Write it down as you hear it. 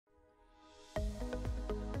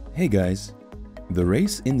Hey guys, the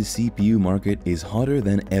race in the CPU market is hotter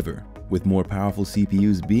than ever, with more powerful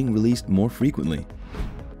CPUs being released more frequently.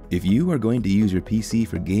 If you are going to use your PC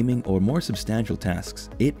for gaming or more substantial tasks,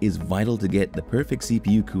 it is vital to get the perfect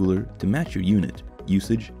CPU cooler to match your unit,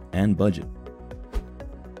 usage, and budget.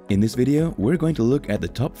 In this video, we're going to look at the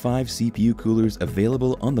top 5 CPU coolers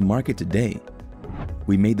available on the market today.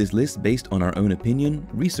 We made this list based on our own opinion,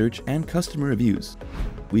 research, and customer reviews.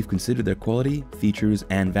 We've considered their quality, features,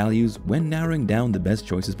 and values when narrowing down the best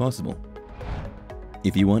choices possible.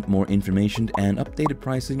 If you want more information and updated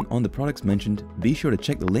pricing on the products mentioned, be sure to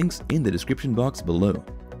check the links in the description box below.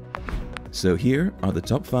 So here are the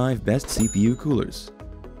top 5 best CPU coolers.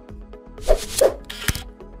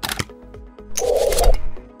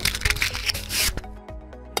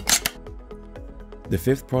 The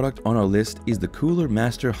 5th product on our list is the Cooler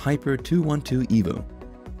Master Hyper 212 EVO.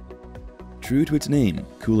 True to its name,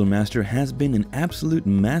 Cooler Master has been an absolute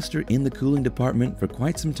master in the cooling department for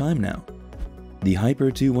quite some time now. The Hyper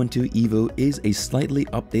 212 EVO is a slightly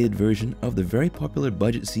updated version of the very popular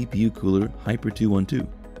budget CPU cooler Hyper 212.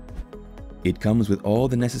 It comes with all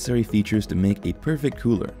the necessary features to make a perfect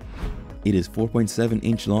cooler. It is 4.7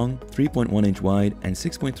 inch long, 3.1 inch wide, and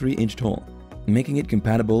 6.3 inch tall, making it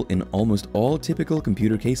compatible in almost all typical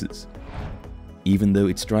computer cases. Even though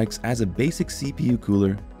it strikes as a basic CPU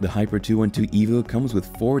cooler, the Hyper 212 EVO comes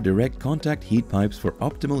with 4 direct contact heat pipes for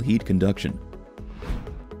optimal heat conduction.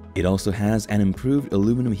 It also has an improved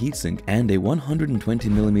aluminum heatsink and a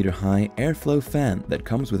 120mm high airflow fan that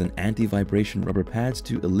comes with an anti-vibration rubber pads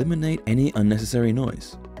to eliminate any unnecessary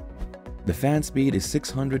noise. The fan speed is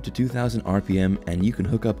 600 to 2000 RPM, and you can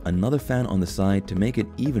hook up another fan on the side to make it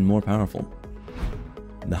even more powerful.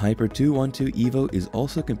 The Hyper 212 EVO is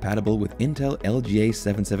also compatible with Intel LGA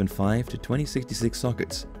 775 to 2066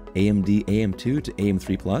 sockets, AMD AM2 to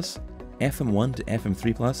AM3+, FM1 to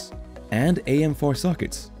FM3+, and AM4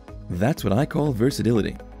 sockets. That's what I call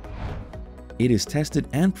versatility. It is tested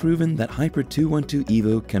and proven that Hyper 212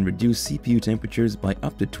 EVO can reduce CPU temperatures by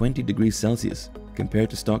up to 20 degrees Celsius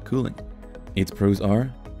compared to stock cooling. Its pros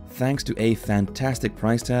are, thanks to a fantastic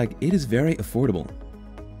price tag, it is very affordable.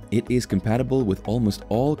 It is compatible with almost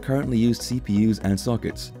all currently used CPUs and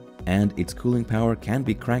sockets, and its cooling power can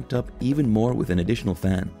be cranked up even more with an additional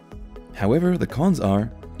fan. However, the cons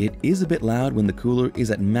are, it is a bit loud when the cooler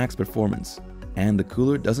is at max performance, and the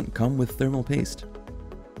cooler doesn't come with thermal paste.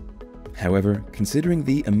 However, considering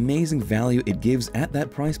the amazing value it gives at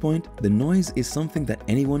that price point, the noise is something that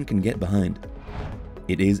anyone can get behind.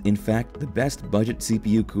 It is, in fact, the best budget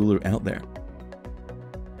CPU cooler out there.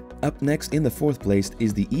 Up next in the 4th place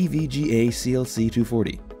is the EVGA CLC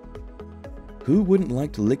 240. Who wouldn't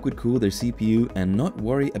like to liquid cool their CPU and not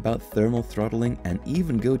worry about thermal throttling and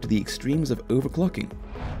even go to the extremes of overclocking?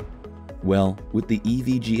 Well, with the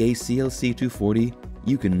EVGA CLC 240,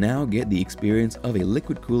 you can now get the experience of a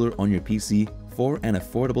liquid cooler on your PC for an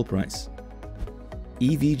affordable price.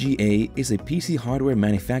 EVGA is a PC hardware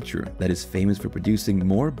manufacturer that is famous for producing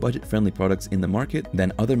more budget-friendly products in the market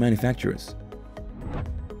than other manufacturers.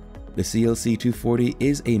 The CLC 240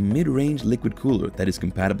 is a mid-range liquid cooler that is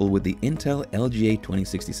compatible with the Intel LGA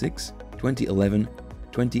 2066, 2011,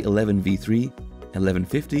 2011 V3,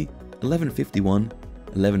 1150, 1151,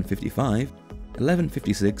 1155,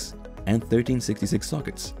 1156, and 1366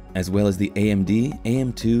 sockets, as well as the AMD,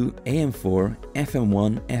 AM2, AM4,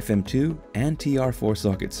 FM1, FM2, and TR4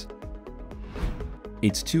 sockets.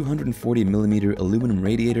 Its 240mm aluminum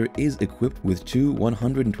radiator is equipped with 2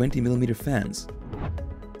 120mm fans.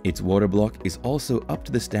 Its water block is also up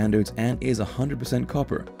to the standards and is 100%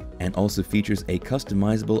 copper, and also features a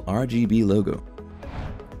customizable RGB logo.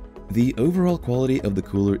 The overall quality of the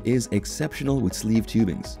cooler is exceptional with sleeve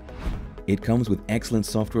tubings. It comes with excellent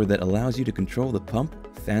software that allows you to control the pump,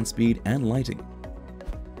 fan speed, and lighting.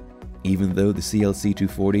 Even though the CLC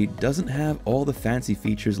 240 doesn't have all the fancy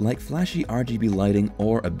features like flashy RGB lighting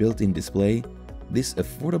or a built-in display, this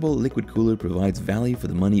affordable liquid cooler provides value for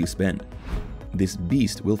the money you spend. This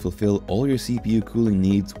beast will fulfill all your CPU cooling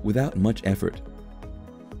needs without much effort.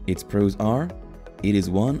 Its pros are, it is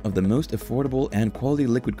one of the most affordable and quality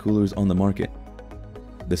liquid coolers on the market.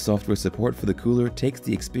 The software support for the cooler takes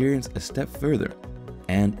the experience a step further,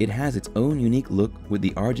 and it has its own unique look with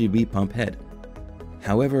the RGB pump head.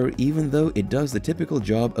 However, even though it does the typical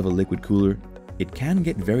job of a liquid cooler, it can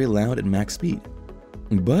get very loud at max speed.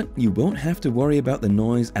 But you won't have to worry about the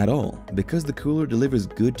noise at all, because the cooler delivers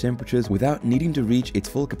good temperatures without needing to reach its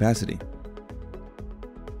full capacity.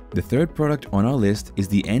 The 3rd product on our list is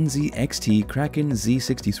the NZXT Kraken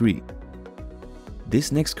Z63.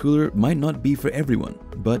 This next cooler might not be for everyone,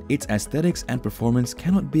 but its aesthetics and performance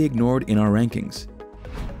cannot be ignored in our rankings.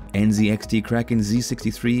 NZXT Kraken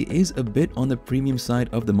Z63 is a bit on the premium side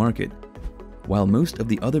of the market. While most of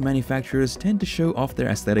the other manufacturers tend to show off their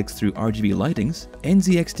aesthetics through RGB lightings,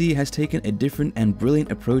 NZXT has taken a different and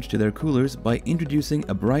brilliant approach to their coolers by introducing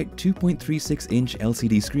a bright 2.36-inch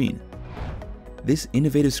LCD screen. This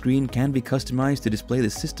innovative screen can be customized to display the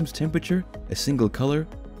system's temperature, a single color,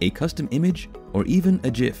 a custom image, or even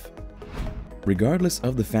a GIF. Regardless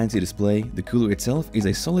of the fancy display, the cooler itself is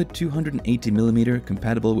a solid 280mm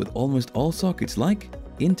compatible with almost all sockets like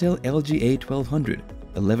Intel LGA 1200,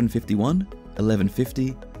 1151,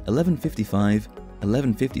 1150, 1155,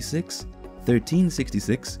 1156,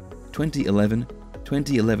 1366, 2011,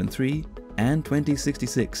 2011-3, and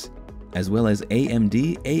 2066, as well as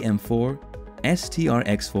AMD AM4,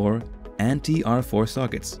 STRX4, and TR4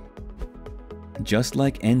 sockets. Just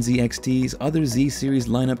like NZXT's other Z-series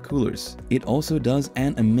lineup coolers, it also does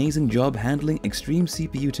an amazing job handling extreme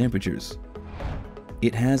CPU temperatures.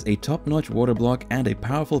 It has a top-notch water block and a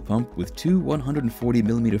powerful pump with two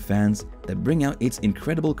 140mm fans that bring out its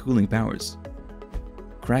incredible cooling powers.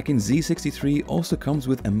 Kraken Z63 also comes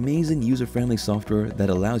with amazing user-friendly software that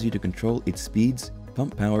allows you to control its speeds,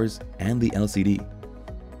 pump powers, and the LCD.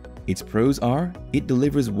 Its pros are, it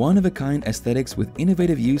delivers one-of-a-kind aesthetics with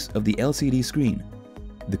innovative use of the LCD screen.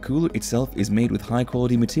 The cooler itself is made with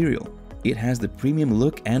high-quality material. It has the premium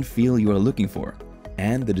look and feel you are looking for.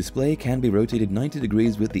 And the display can be rotated 90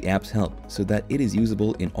 degrees with the app's help, so that it is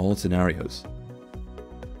usable in all scenarios.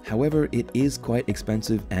 However, it is quite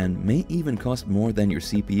expensive and may even cost more than your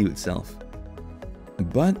CPU itself.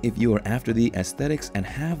 But if you are after the aesthetics and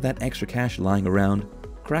have that extra cash lying around,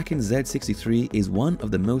 Kraken Z63 is one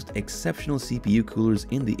of the most exceptional CPU coolers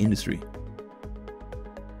in the industry.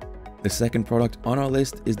 The second product on our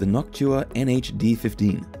list is the Noctua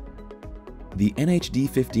NH-D15. The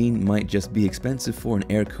NH-D15 might just be expensive for an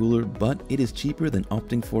air cooler, but it is cheaper than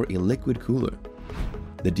opting for a liquid cooler.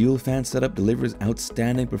 The dual fan setup delivers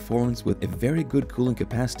outstanding performance with a very good cooling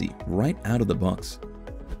capacity right out of the box.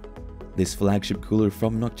 This flagship cooler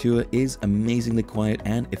from Noctua is amazingly quiet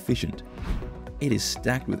and efficient. It is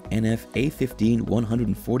stacked with NF A15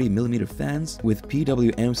 140mm fans with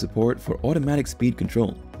PWM support for automatic speed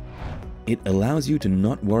control. It allows you to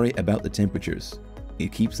not worry about the temperatures.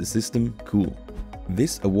 It keeps the system cool.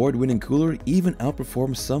 This award-winning cooler even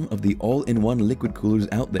outperforms some of the all-in-one liquid coolers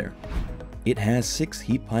out there. It has 6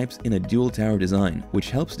 heat pipes in a dual tower design, which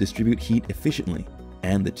helps distribute heat efficiently,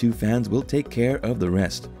 and the 2 fans will take care of the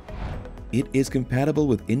rest. It is compatible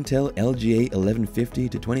with Intel LGA 1150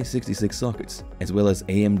 to 2066 sockets, as well as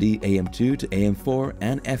AMD AM2 to AM4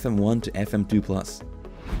 and FM1 to FM2+.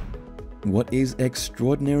 What is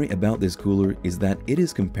extraordinary about this cooler is that it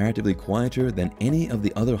is comparatively quieter than any of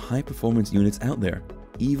the other high-performance units out there,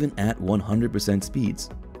 even at 100% speeds.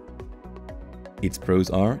 Its pros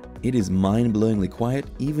are, it is mind-blowingly quiet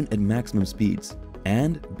even at maximum speeds,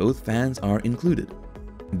 and both fans are included.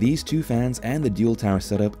 These 2 fans and the dual tower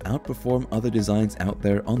setup outperform other designs out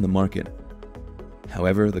there on the market.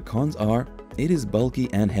 However, the cons are, it is bulky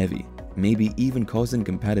and heavy, maybe even causing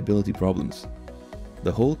compatibility problems.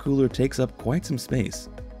 The whole cooler takes up quite some space.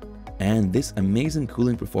 And this amazing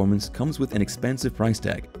cooling performance comes with an expensive price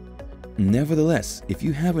tag. Nevertheless, if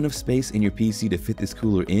you have enough space in your PC to fit this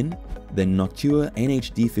cooler in, then Noctua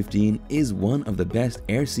NH-D15 is one of the best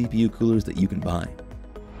air CPU coolers that you can buy.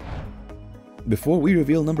 Before we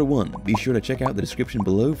reveal number 1, be sure to check out the description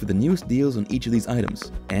below for the newest deals on each of these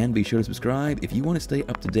items, and be sure to subscribe if you want to stay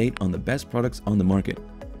up to date on the best products on the market.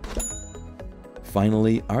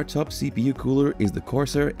 Finally, our top CPU cooler is the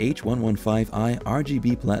Corsair H115i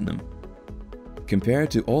RGB Platinum.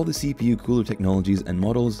 Compared to all the CPU cooler technologies and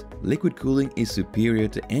models, liquid cooling is superior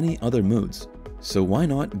to any other modes, so why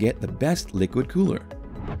not get the best liquid cooler?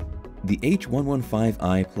 The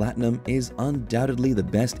H115i Platinum is undoubtedly the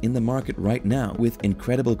best in the market right now, with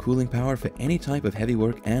incredible cooling power for any type of heavy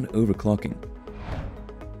work and overclocking.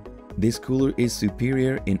 This cooler is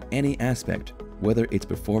superior in any aspect, whether it's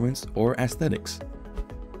performance or aesthetics.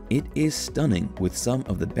 It is stunning with some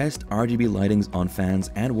of the best RGB lightings on fans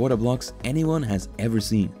and water blocks anyone has ever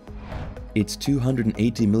seen. Its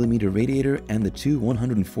 280mm radiator and the 2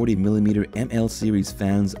 140mm ML series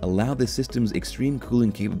fans allow the system's extreme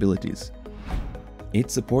cooling capabilities. It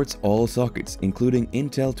supports all sockets, including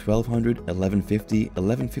Intel 1200, 1150,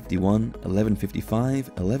 1151, 1155,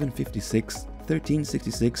 1156,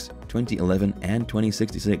 1366, 2011, and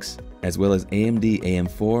 2066, as well as AMD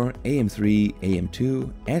AM4, AM3,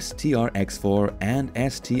 AM2, STRX4, and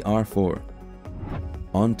STR4.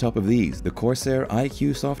 On top of these, the Corsair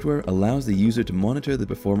iCUE software allows the user to monitor the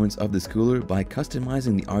performance of this cooler by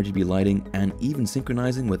customizing the RGB lighting and even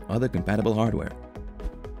synchronizing with other compatible hardware.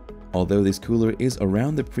 Although this cooler is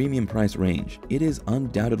around the premium price range, it is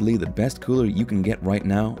undoubtedly the best cooler you can get right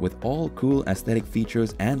now with all cool aesthetic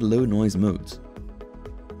features and low noise modes.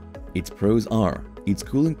 Its pros are, its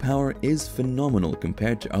cooling power is phenomenal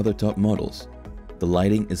compared to other top models. The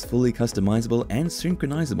lighting is fully customizable and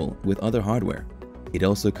synchronizable with other hardware. It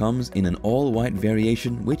also comes in an all-white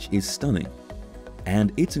variation, which is stunning.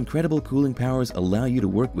 And its incredible cooling powers allow you to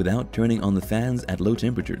work without turning on the fans at low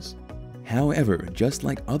temperatures. However, just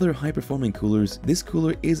like other high-performing coolers, this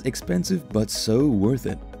cooler is expensive but so worth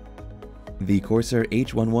it. The Corsair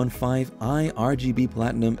H115i RGB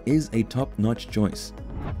Platinum is a top-notch choice.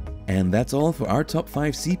 And that's all for our top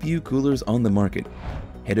 5 CPU coolers on the market.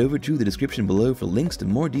 Head over to the description below for links to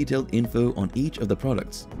more detailed info on each of the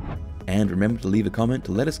products. And remember to leave a comment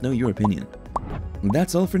to let us know your opinion.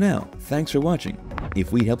 That's all for now. Thanks for watching.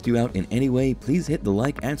 If we helped you out in any way, please hit the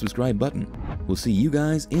like and subscribe button. We'll see you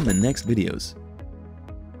guys in the next videos.